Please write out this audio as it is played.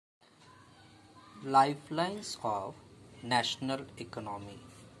Lifelines of National Economy,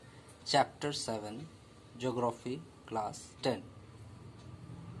 Chapter 7, Geography, Class 10.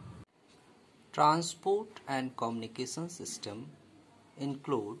 Transport and communication system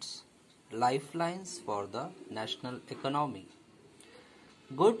includes lifelines for the national economy.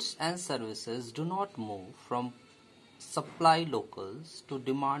 Goods and services do not move from supply locals to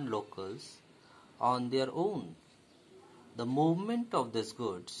demand locals on their own. The movement of these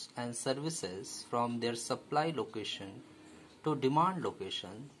goods and services from their supply location to demand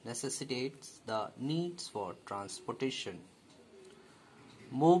location necessitates the needs for transportation.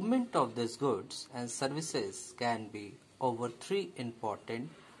 Movement of these goods and services can be over three important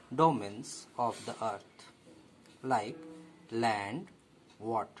domains of the earth, like land,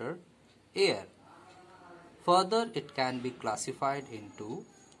 water, air. Further, it can be classified into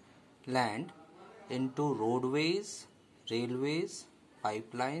land, into roadways, railways,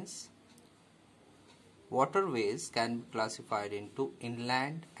 pipelines. Waterways can be classified into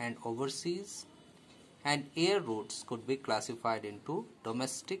inland and overseas, and air routes could be classified into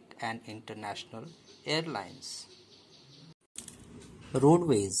domestic and international airlines.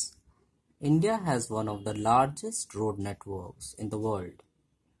 Roadways. India has one of the largest road networks in the world.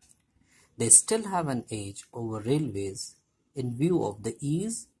 They still have an edge over railways in view of the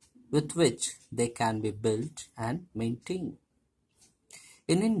ease with which they can be built and maintained.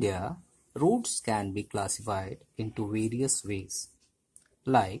 In India, routes can be classified into various ways,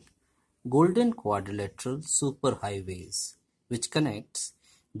 like Golden Quadrilateral Superhighways, which connects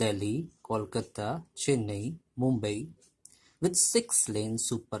Delhi, Kolkata, Chennai, Mumbai with 6-lane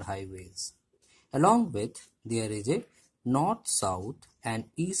superhighways. Along with there is a north-south and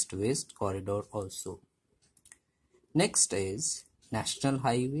east-west corridor also. Next is National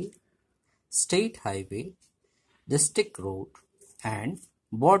Highway, State Highway, District Road and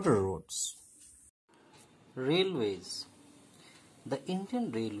Border Roads. Railways. The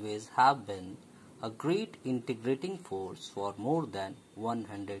Indian Railways have been a great integrating force for more than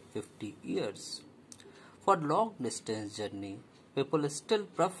 150 years. For long distance journey, people still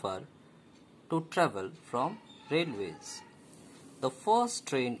prefer to travel from railways. The first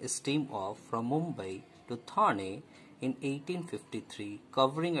train steamed off from Mumbai to Thane in 1853,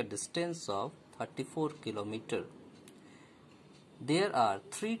 covering a distance of 34 km. There are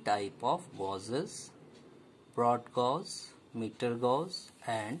three types of gauges: broad gauge, meter gauge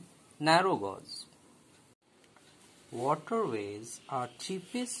and narrow gauge. Waterways are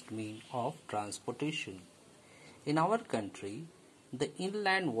cheapest means of transportation. In our country, the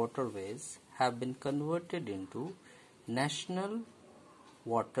inland waterways have been converted into national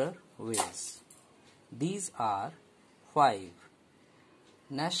waterways. These are 5.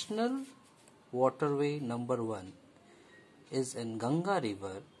 National waterway number 1 is in Ganga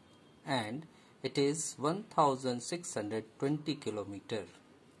River and it is 1620 km.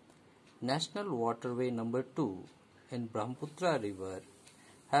 National waterway number 2 in Brahmaputra River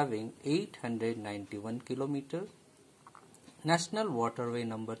having 891 km. National waterway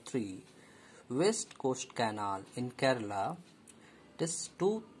number 3 West Coast Canal in Kerala, it is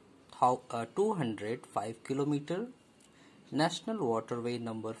 205 km. National waterway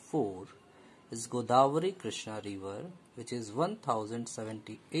number 4 is Godavari Krishna River, which is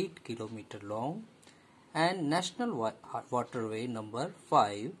 1078 km long, and national waterway number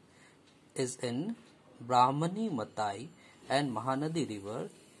 5 is in Brahmani Matai and Mahanadi River,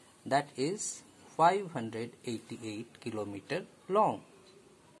 that is 588 km long.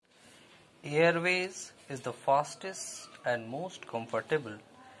 Airways is the fastest and most comfortable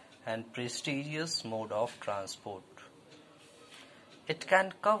and prestigious mode of transport. It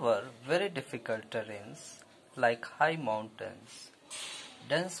can cover very difficult terrains like high mountains,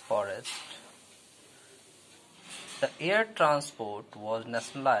 dense forests. The air transport was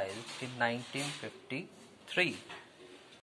nationalized in 1953.